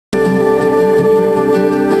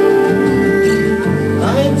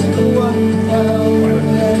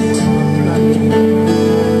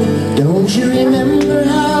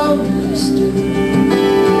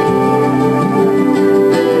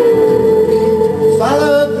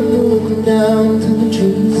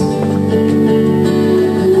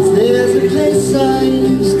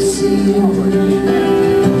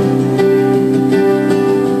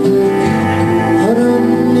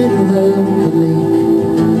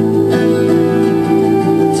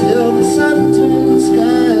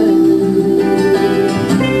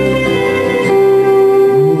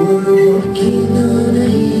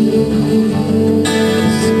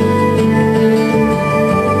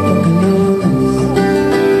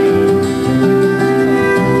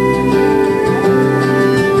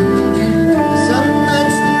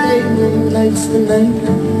the night,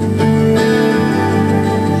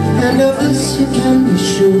 and of this you can be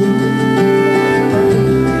sure.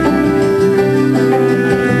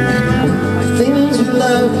 Things you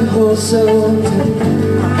love you hold so tight,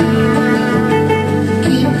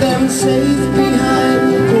 keep them safe behind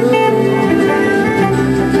the door.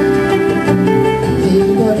 Hey,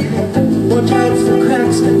 watch out for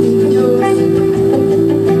cracks beneath your feet,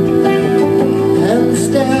 and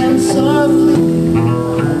stand softly.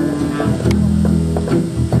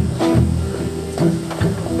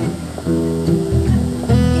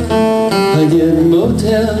 I get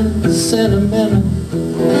motel sentimental,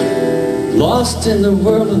 lost in the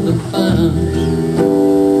world of the fine,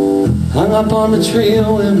 hung up on a tree of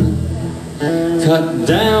women, cut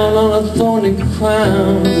down on a thorny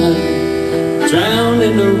crown, drowned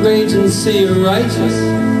in the raging sea of righteous,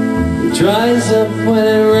 it dries up when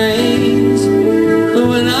it rains. But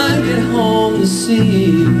when I get home this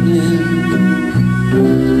evening,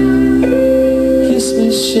 kiss me,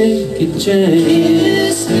 Shaky Jane.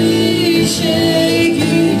 Kiss me,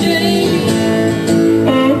 Shaky Jane.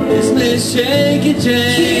 Kiss me, Shaky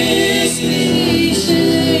Jane. Kiss me,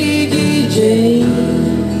 Shaky Jane.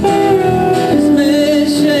 Kiss me,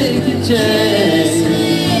 Shaky Jane. Kiss me,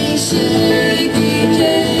 Shaky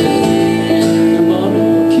Jane. Come on,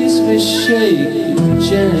 kiss me, Shaky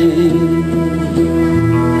Jane.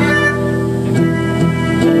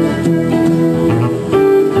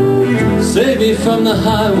 Save me from the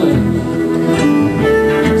highway,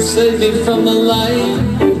 save me from the light,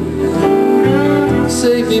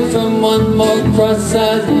 save me from one more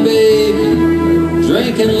cross-eyed baby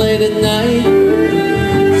drinking late at night.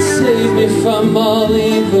 Save me from all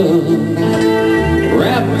evil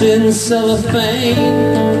wrapped in cellophane.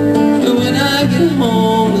 But when I get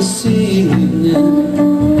home this evening,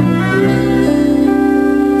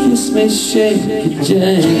 kiss me, Shaky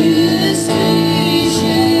Jane. Kiss me,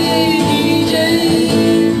 Shaky Jane.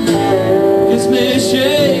 Kiss me,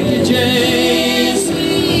 Shaky Jane. Kiss me,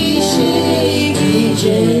 Shaky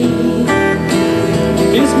Jane.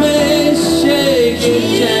 Kiss me, Shaky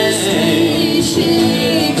Jane.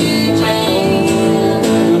 Shaky Jane.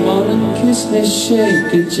 Come on and kiss me,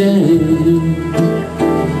 Shaky Jane.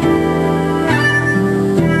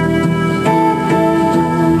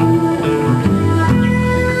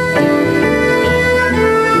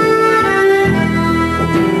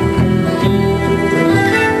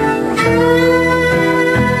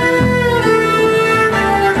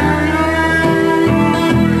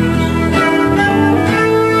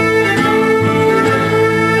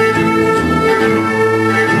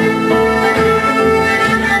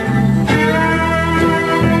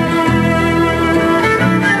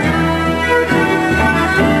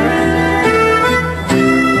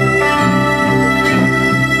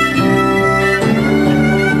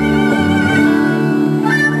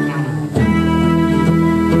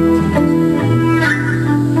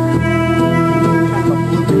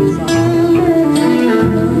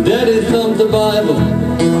 The Bible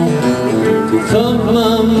to thump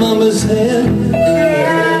my mama's head,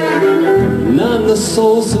 and I'm the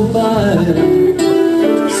sole survivor,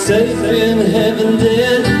 safe in heaven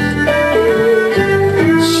dead.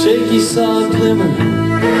 Shaky saw a glimmer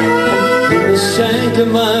in the shank of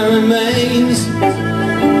my remains,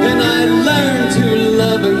 and I learned to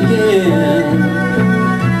love again.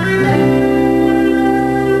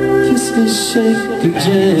 Kiss me, Shaky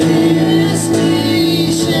Jane. Kiss me,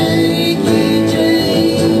 Shaky Jane.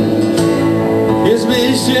 Kiss me,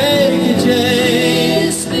 Shaky Jane.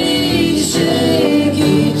 Kiss me,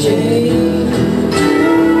 Shaky Jane.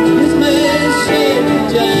 Kiss me, Shaky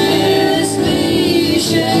Jane. Kiss me,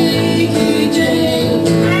 Shaky Jane.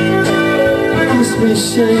 Kiss me,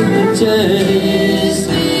 Shaky Jane. Kiss me, Shaky Jane.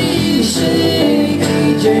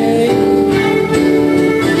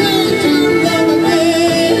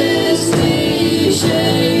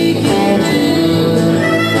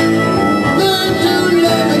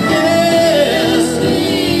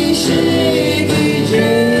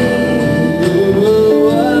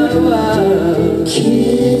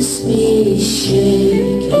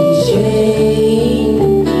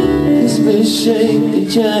 Shaky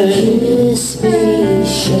Jane. Kiss me,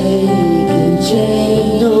 Shaky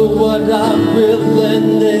Jane. Know what I really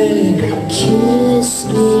need. Kiss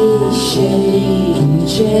me, Shaky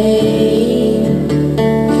Jane.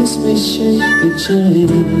 Kiss me, Shaky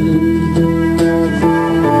Jane.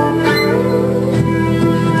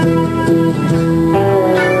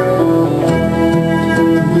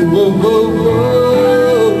 Whoa, whoa, whoa.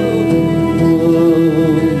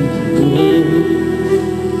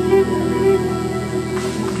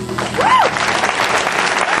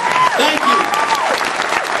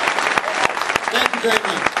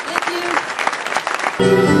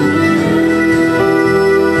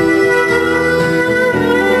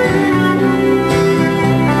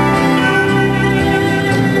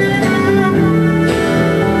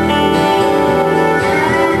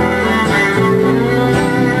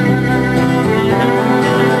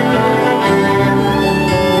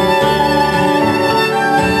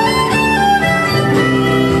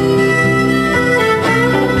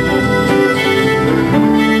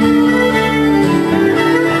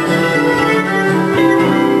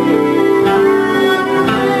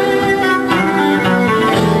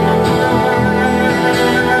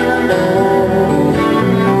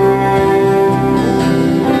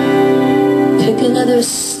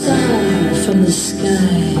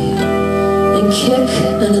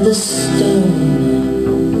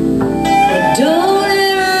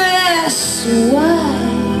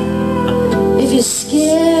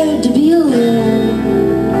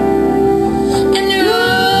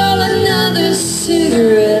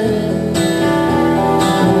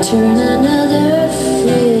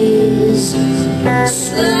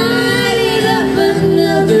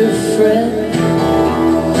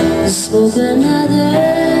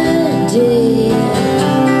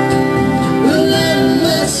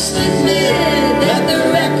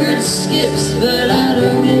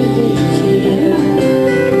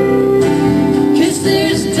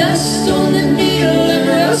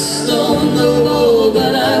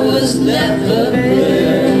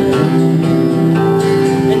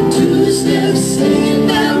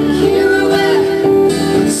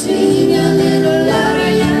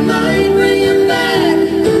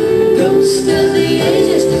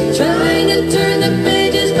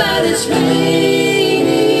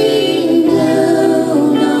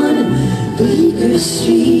 Bleecker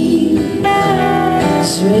Street.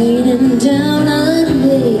 It's raining down on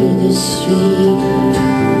Bleecker Street.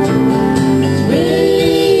 It's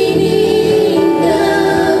raining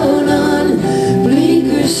down on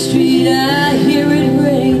Bleecker Street. I hear it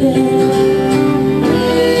raining.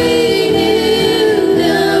 Raining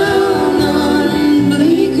down on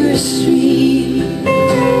Bleecker Street.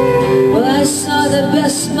 Well, I saw the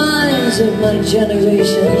best minds of my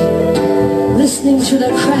generation listening to the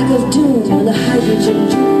crack of doom on the hydrogen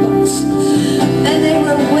jukebox, and they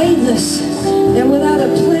were weightless and without a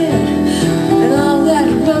plan, and all that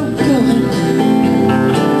road going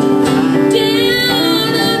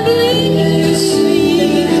down on Bleecker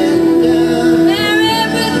Street, where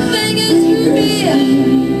everything is real.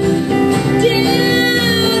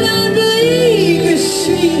 Down on Bleecker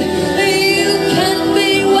Street, you can be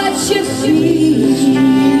what you feel.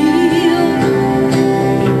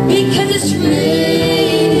 It's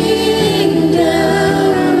raining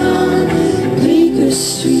down on Bleecker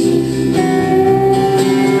Street.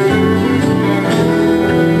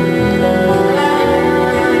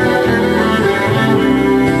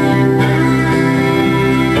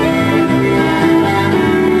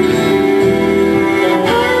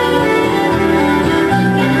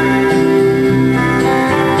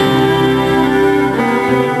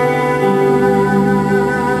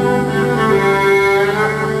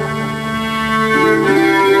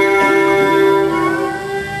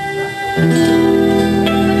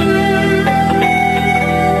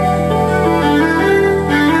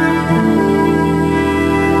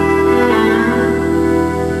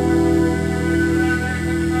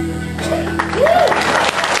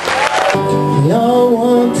 We all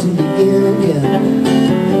want to begin again,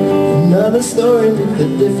 another story with a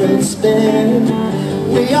different spin.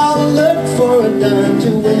 We all look for a dime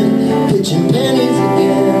to win, pitching pennies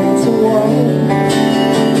against the wall.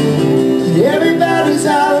 But everybody's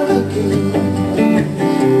out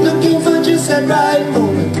looking for just that right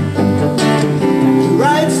moment, the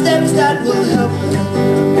right steps that will help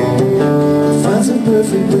us find some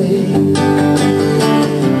perfect way.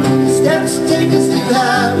 Steps take us to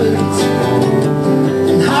highways,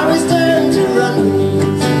 and highways turn to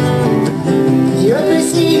runways. The earth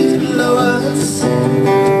recedes below us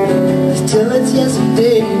till it's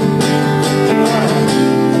yesterday.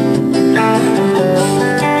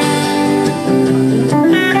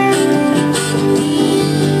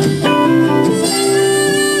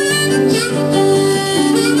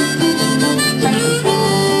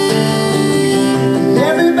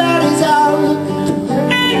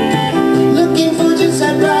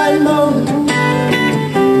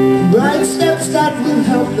 That will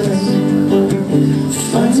help us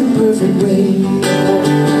find some perfect way.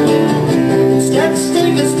 Steps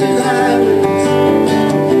take us to the high.